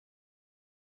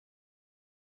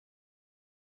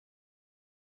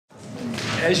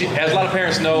as a lot of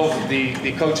parents know,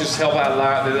 the coaches help out a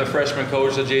lot. They're the freshman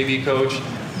coach, the JV coach.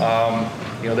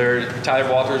 You know,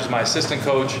 Tyler Walters is my assistant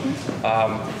coach.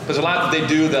 There's a lot that they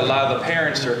do that a lot of the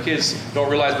parents or kids don't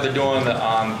realize what they're doing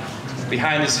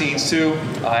behind the scenes too,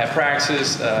 at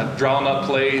practice, drawing up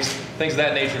plays, things of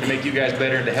that nature to make you guys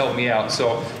better and to help me out.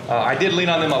 So I did lean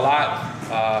on them a lot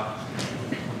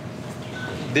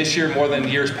this year more than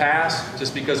years past,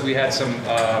 just because we had some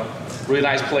really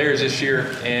nice players this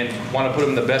year and want to put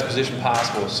them in the best position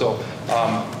possible. So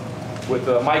with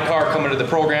Mike Carr coming to the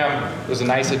program, it was a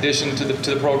nice addition to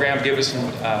the program. Give us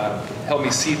some, help me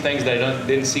see things that I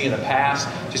didn't see in the past,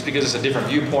 just because it's a different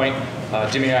viewpoint.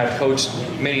 Jimmy and I have coached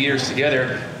many years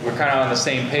together. We're kind of on the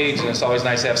same page, and it's always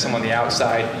nice to have someone on the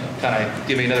outside kind of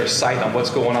give me another sight on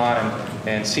what's going on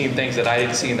and seeing things that I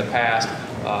didn't see in the past,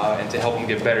 and to help them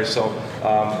get better. So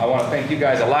I want to thank you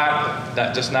guys a lot,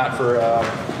 not for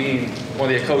being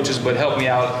one of the coaches, but help me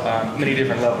out on many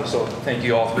different levels. So thank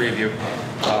you, all three of you.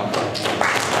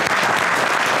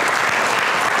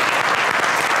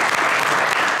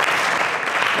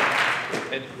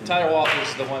 And Tyler Walters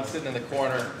is the one sitting in the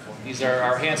corner. He's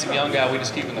our handsome young guy we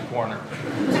just keep in the corner.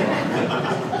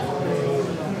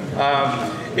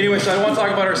 Anyway, so I want to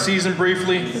talk about our season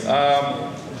briefly.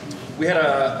 We had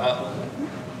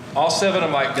all 7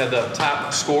 of the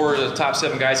top scorers, the top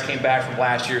 7 guys came back from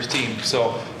last year's team.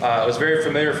 So it was very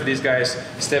familiar for these guys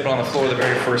stepping on the floor the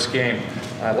very first game.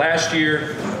 Last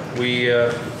year, we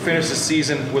finished the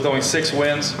season with only 6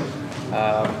 wins.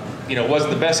 You know, it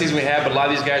wasn't the best season we had, but a lot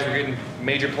of these guys were getting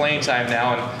major playing time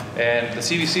now, and the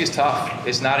CVC is tough.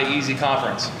 It's not an easy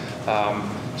conference.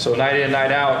 So night in,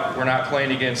 night out, we're not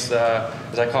playing against,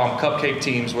 as I call them, cupcake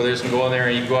teams, where they're just going to go in there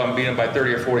and you can go out and beat them by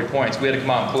 30 or 40 points. We had to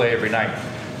come out and play every night.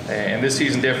 And this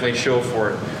season definitely showed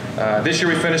for it. This year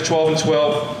we finished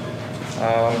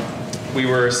 12-12. We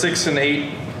were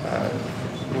 6-8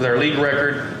 with our league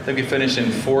record. I think we finished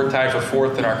in tied for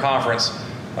 4th in our conference.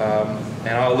 And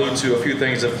I'll allude to a few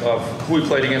things of who we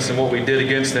played against and what we did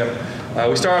against them.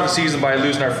 We started off the season by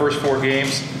losing our first 4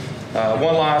 games.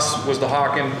 One loss was to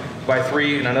Hawken by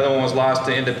 3, and another one was lost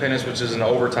to Independence, which is an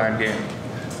overtime game.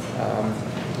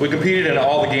 We competed in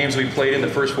all the games we played in the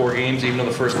first 4 games, even though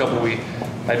the first couple we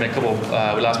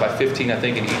lost by 15, I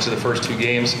think, in each of the first 2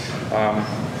 games.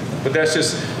 But that's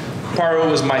just, part of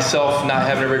it was myself not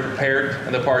having everything prepared,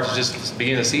 and the part is just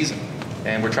beginning of the season.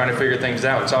 And we're trying to figure things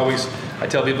out. It's always, I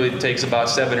tell people it takes about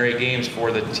 7 or 8 games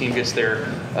before the team gets their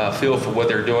feel for what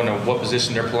they're doing and what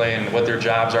position they're playing and what their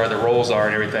jobs are, their roles are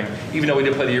and everything. Even though we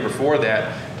did play the year before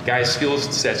that, guys' skill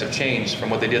sets have changed from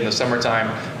what they did in the summertime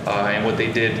and what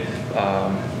they did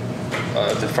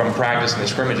from practice and the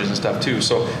scrimmages and stuff too.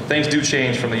 So things do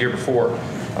change from the year before.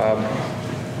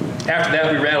 After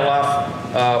that, we rattled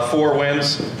off 4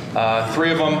 wins.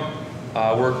 3 of them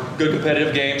were good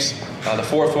competitive games. The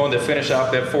 4th one that finished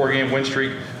off that 4-game win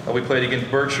streak, we played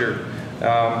against Berkshire.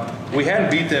 We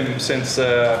hadn't beat them since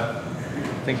I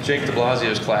think Jake de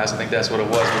Blasio's class, I think that's what it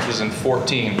was, which was in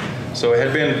 14. So it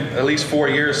had been at least 4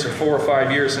 years, or 4 or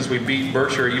 5 years since we beat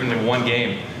Berkshire even in 1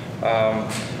 game.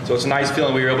 So it's a nice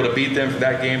feeling we were able to beat them for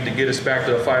that game to get us back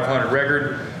to a 500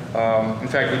 record. In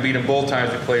fact, we beat them both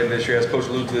times we played them this year, as Coach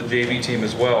alluded to the JV team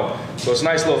as well. So it's a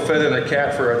nice little feather in the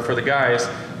cap for the guys.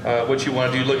 What you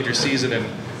want to do, look at your season, and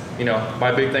you know,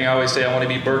 my big thing I always say, I want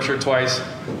to beat Berkshire twice.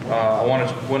 I want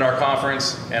to win our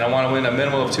conference, and I want to win a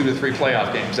minimum of 2 to 3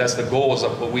 playoff games. That's the goals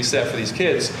of what we set for these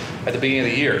kids at the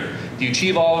beginning of the year. Do you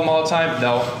achieve all of them all the time?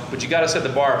 No, but you got to set the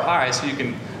bar up high so you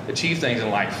can achieve things in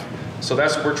life. So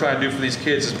that's what we're trying to do for these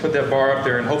kids, is put that bar up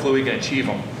there, and hopefully we can achieve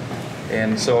them.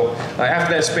 And so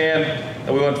after that span,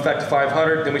 we went back to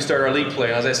 500. Then we started our league play.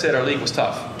 And as I said, our league was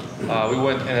tough. We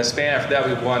went in a span after that.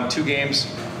 We won 2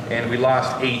 games, and we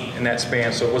lost 8 in that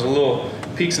span. So it was a little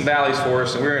peaks and valleys for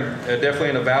us. And we were definitely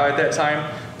in a valley at that time.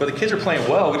 But the kids were playing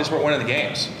well. We just weren't winning the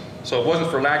games. So it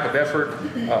wasn't for lack of effort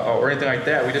or anything like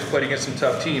that. We just played against some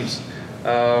tough teams. In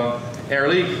our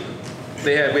league,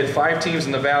 we had 5 teams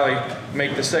in the valley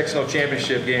make the sectional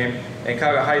championship game, and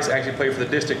Cuyahoga Heights actually played for the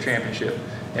district championship.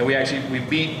 And we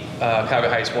beat Cuyahoga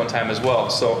Heights one time as well.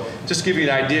 So just to give you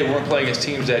an idea, we weren't playing against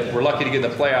teams that were lucky to get in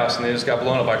the playoffs and they just got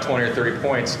blown up by 20 or 30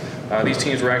 points. These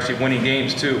teams were actually winning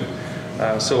games too.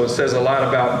 So it says a lot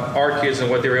about our kids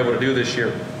and what they were able to do this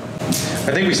year.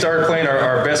 I think we started playing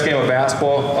our best game of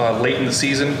basketball late in the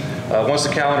season. Once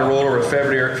the calendar rolled over to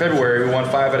February, we won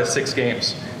 5 out of 6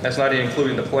 games. That's not even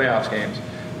including the playoffs games.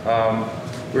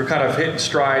 We were kind of hitting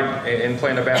stride in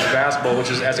playing the best basketball,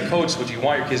 which is, as a coach, what you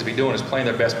want your kids to be doing is playing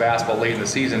their best basketball late in the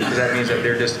season, because that means that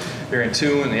they're in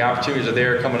tune and the opportunities are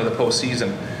there coming to the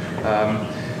postseason.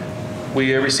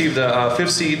 We received a 5th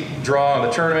seed draw in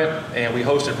the tournament, and we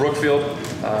hosted Brookfield.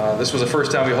 This was the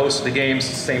first time we hosted the games.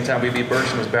 The same time we beat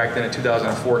Berkshire was back then in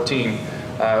 2014.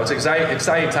 It was an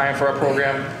exciting time for our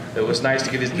program. It was nice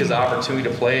to give these kids the opportunity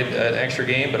to play an extra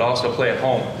game, but also to play at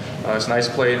home. It's nice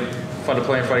to play, fun to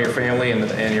play in front of your family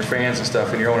and your fans and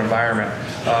stuff in your own environment.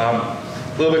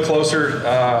 A little bit closer,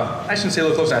 I shouldn't say a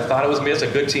little closer than I thought it was going to be.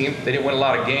 It's a good team. They didn't win a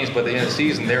lot of games, but at the end of the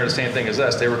season, they were the same thing as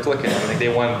us. They were clicking. I think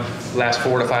they won the last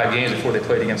 4 to 5 games before they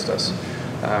played against us.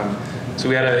 So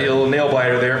we had a little nail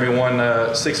biter there. We won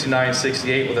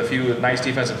 69-68 with a few nice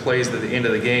defensive plays at the end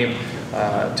of the game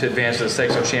to advance to the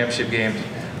sectional championship game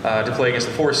to play against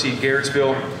the 4-seed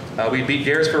Garrettsville. We beat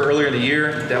Garrettsville earlier in the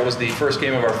year. That was the first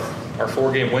game of our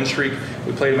 4-game win streak.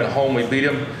 We played them at home. We beat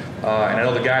them. And I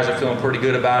know the guys are feeling pretty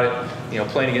good about it. You know,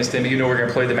 playing against them, you know we're going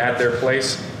to play them at their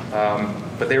place.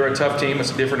 But they were a tough team.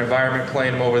 It's a different environment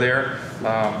playing them over there.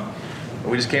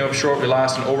 We just came up short. We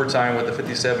lost in overtime with the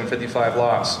 57-55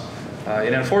 loss.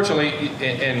 And unfortunately,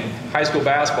 in high school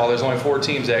basketball, there's only 4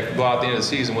 teams that go out at the end of the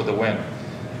season with a win.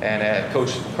 And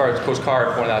Coach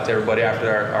Carr pointed out to everybody after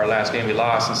our last game we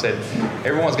lost and said,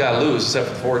 everyone's got to lose except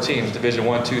for 4 teams, Division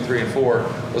 1, 2, 3, and 4.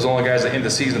 Those are the only guys that end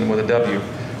the season with a W.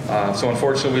 So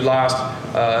unfortunately, we lost.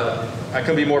 I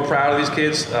couldn't be more proud of these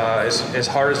kids. As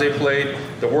hard as they played,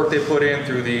 the work they put in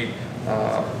through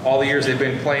all the years they've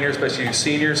been playing here, especially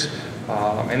seniors.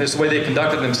 And it's the way they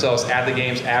conducted themselves at the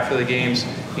games, after the games.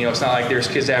 You know, it's not like there's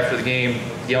kids after the game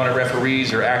yelling at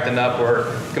referees or acting up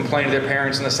or complaining to their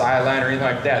parents on the sideline or anything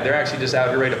like that. They're actually just out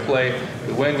here ready to play.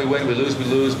 We win, we lose, we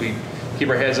lose. We keep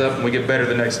our heads up and we get better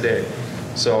the next day.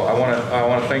 So I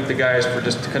want to thank the guys for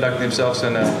just conducting themselves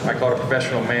in I call it a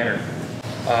professional manner.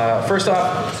 First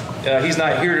off, he's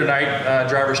not here tonight,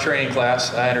 driver's training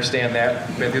class. I understand that.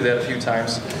 Been through that a few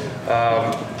times.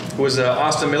 Was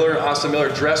Austin Miller. Austin Miller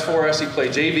dressed for us. He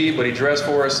played JV, but he dressed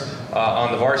for us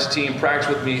on the varsity team, practiced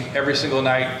with me every single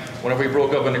night. Whenever we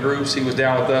broke up into groups, he was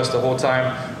down with us the whole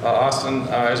time. Austin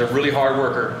is a really hard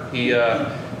worker. He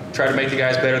tried to make the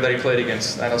guys better that he played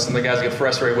against. I know some of the guys get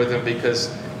frustrated with him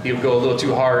because he would go a little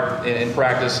too hard in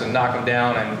practice and knock him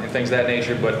down and things of that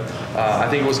nature, but I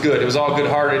think it was good. It was all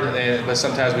good-hearted, but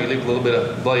sometimes we leave a little bit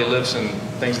of bloody lips and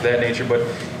things of that nature. But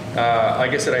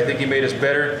like I said, I think he made us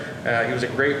better. He was a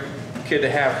great kid to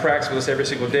have practice with us every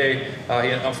single day.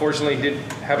 Unfortunately, he didn't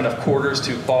have enough quarters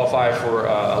to qualify for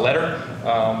a letter,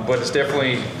 but it's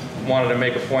definitely wanted to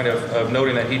make a point of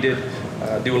noting that he did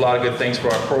do a lot of good things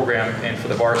for our program and for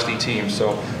the varsity team.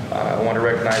 So I want to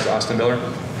recognize Austin Miller.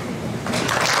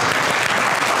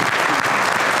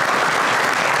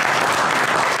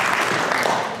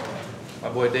 My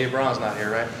boy Dave Braun's not here,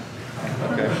 right?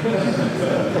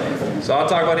 Okay. So I'll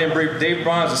talk about him briefly. Dave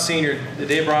Braun's a senior.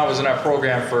 Dave Braun was in our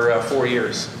program for 4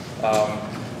 years.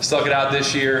 Stuck it out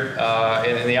this year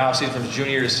in the offseason from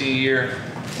junior year to senior year.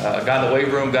 Got in the weight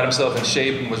room, got himself in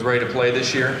shape, and was ready to play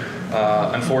this year.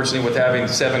 Unfortunately, with having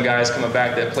 7 guys coming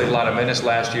back that played a lot of minutes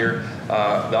last year,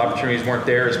 the opportunities weren't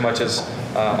there as much as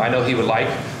I know he would like.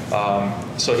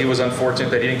 So he was unfortunate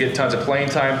that he didn't get tons of playing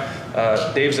time.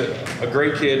 Dave's a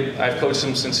great kid. I've coached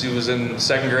him since he was in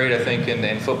 2nd grade, I think,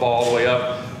 in football all the way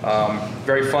up.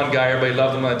 Very fun guy. Everybody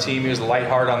loved him on the team. He was a light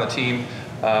heart on the team.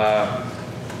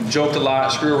 Joked a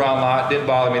lot, screwed around a lot. Didn't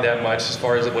bother me that much as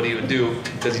far as what he would do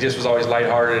because he just was always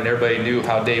lighthearted and everybody knew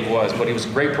how Dave was. But he was a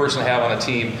great person to have on the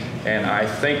team, and I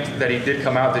think that he did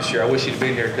come out this year. I wish he'd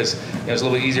been here because it's a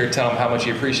little bit easier to tell him how much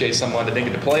you appreciate someone that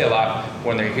didn't get to play a lot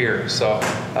when they're here. So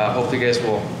hopefully you guys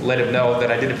will let him know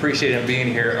that I did appreciate him being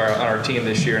here on our team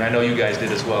this year, and I know you guys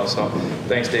did as well. So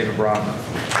thanks, David Braun.